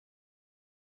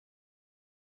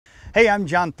Hey, I'm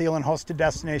John Thelen, host of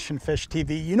Destination Fish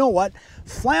TV. You know what?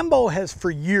 Flambeau has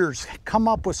for years come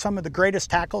up with some of the greatest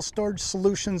tackle storage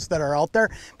solutions that are out there,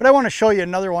 but I want to show you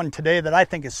another one today that I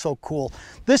think is so cool.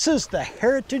 This is the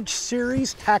Heritage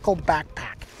Series Tackle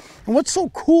Backpack. And what's so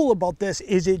cool about this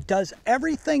is it does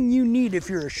everything you need if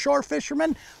you're a shore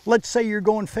fisherman. Let's say you're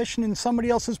going fishing in somebody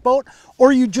else's boat,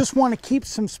 or you just want to keep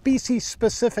some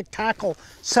species-specific tackle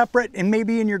separate and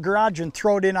maybe in your garage and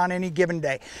throw it in on any given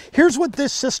day. Here's what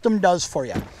this system does for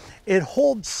you. It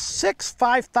holds 6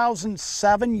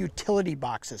 5007 utility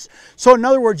boxes. So in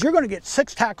other words, you're going to get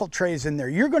 6 tackle trays in there.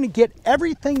 You're going to get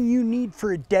everything you need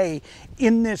for a day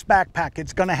in this backpack.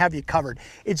 It's going to have you covered.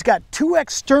 It's got 2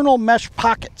 external mesh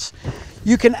pockets.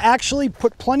 You can actually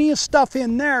put plenty of stuff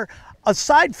in there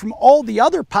aside from all the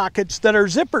other pockets that are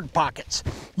zippered pockets.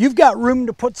 You've got room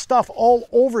to put stuff all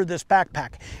over this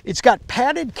backpack. It's got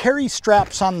padded carry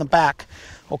straps on the back.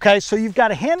 Okay, so you've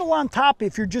got a handle on top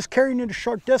if you're just carrying it a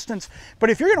short distance, but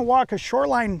if you're gonna walk a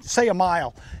shoreline, say a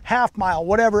mile, half mile,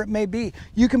 whatever it may be,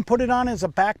 you can put it on as a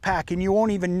backpack and you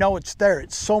won't even know it's there.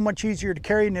 It's so much easier to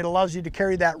carry, and it allows you to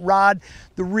carry that rod,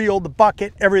 the reel, the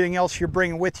bucket, everything else you're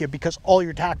bringing with you because all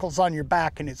your tackle's on your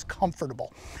back and it's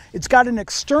comfortable. It's got an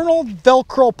external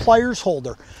Velcro pliers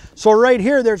holder. So right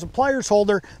here, there's a pliers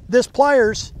holder. This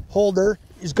pliers holder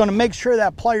is going to make sure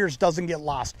that pliers doesn't get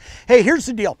lost. Hey, here's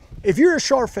the deal. If you're a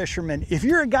shore fisherman, if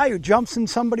you're a guy who jumps in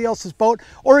somebody else's boat,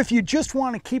 or if you just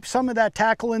want to keep some of that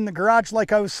tackle in the garage,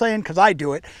 like I was saying, because I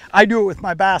do it with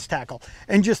my bass tackle,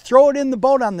 and just throw it in the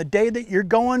boat on the day that you're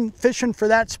going fishing for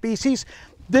that species,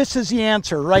 this is the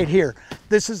answer right here.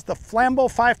 This is the Flambeau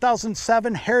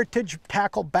 5007 Heritage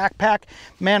Tackle Backpack.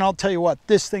 Man, I'll tell you what,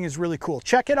 this thing is really cool.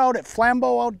 Check it out at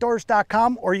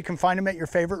flambeauoutdoors.com, or you can find them at your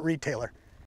favorite retailer.